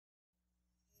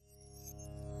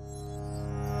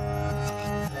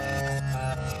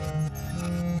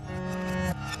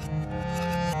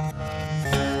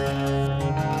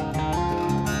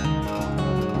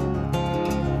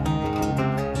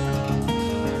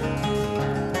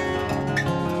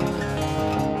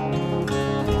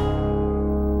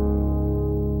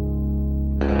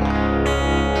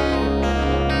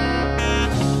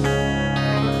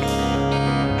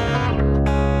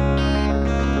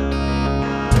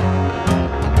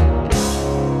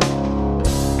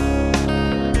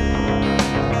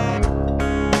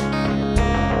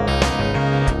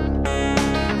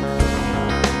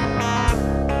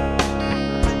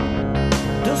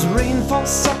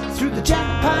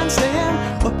pine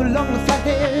stand up along the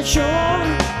Flathead shore.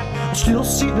 I still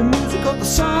see the music of the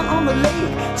sun on the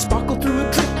lake sparkle through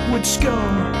a driftwood score.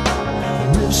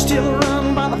 The river still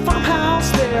run by the farmhouse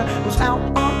there was out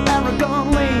on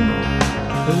Aragon Lane.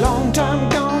 A long time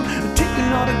gone,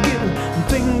 taking or giving, and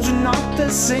things are not the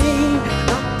same,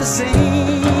 not the same.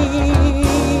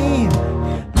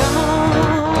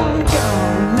 Long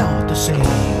gone, not the same.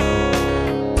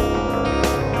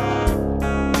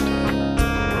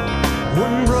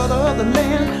 One brother of the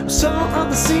land, son of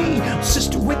the sea,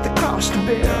 sister with the cross to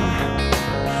bear.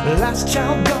 The last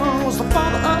child gone was the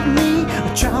father of me.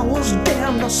 The child was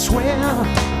damned, I swear.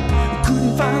 I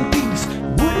couldn't find peace,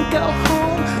 wouldn't go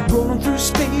home, rolling through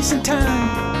space and time.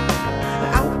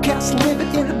 An outcast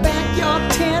living in a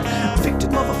backyard tent,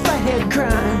 victim of a flathead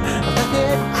crime, a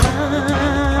flathead crime.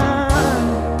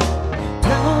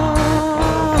 Gone,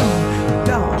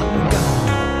 gone, gone.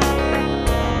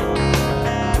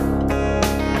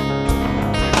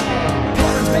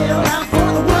 Parents bailed out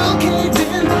for the world caved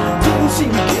in, didn't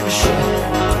seem to give a shit.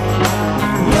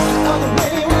 Looked the other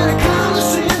way when it comes to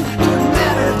sin, didn't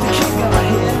matter if the kid got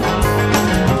hit.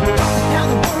 Now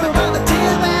the world by the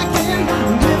tail back then,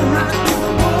 living right through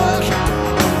the book.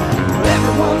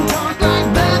 Everyone talked like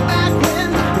that back when,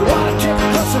 water kept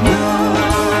crossing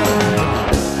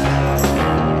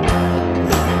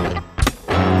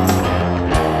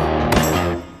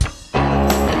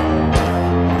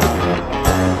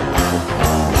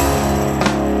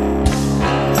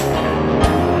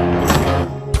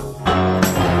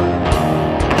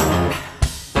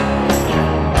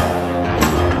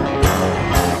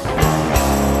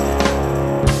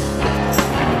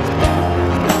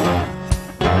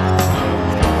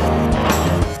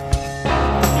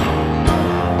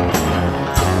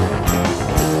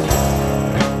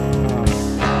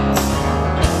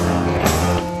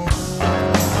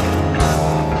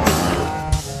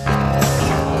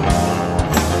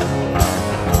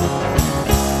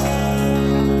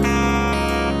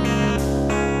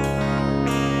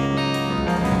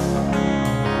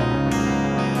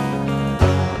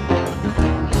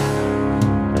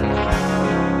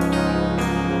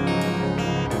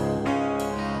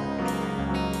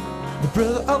the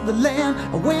brother of the land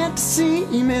I went to see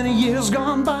many years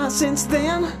gone by since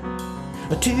then.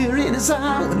 A tear in his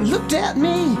eye when he looked at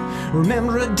me.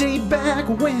 Remember a day back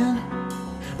when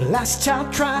the last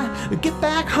child tried to get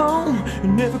back home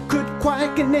and never could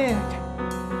quite connect.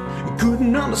 He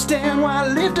couldn't understand why I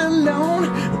lived alone.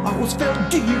 I always felt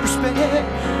deep respect,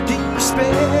 deep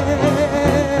respect.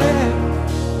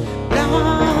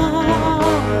 Long,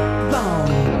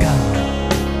 long gone.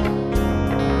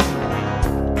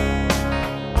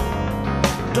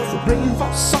 Does the rain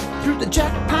fall soft through the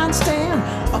jack pine stand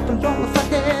up along the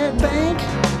Flathead bank?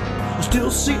 I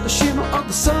still see the shimmer of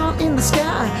the sun in the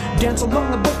sky dance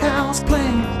along the boathouse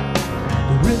plank.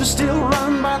 The river still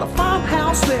run by the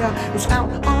farmhouse there. It was out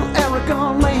on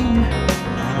Aragon Lane.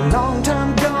 A long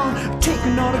time gone,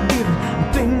 taking or giving,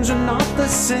 and things are not the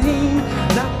same,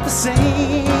 not the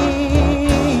same.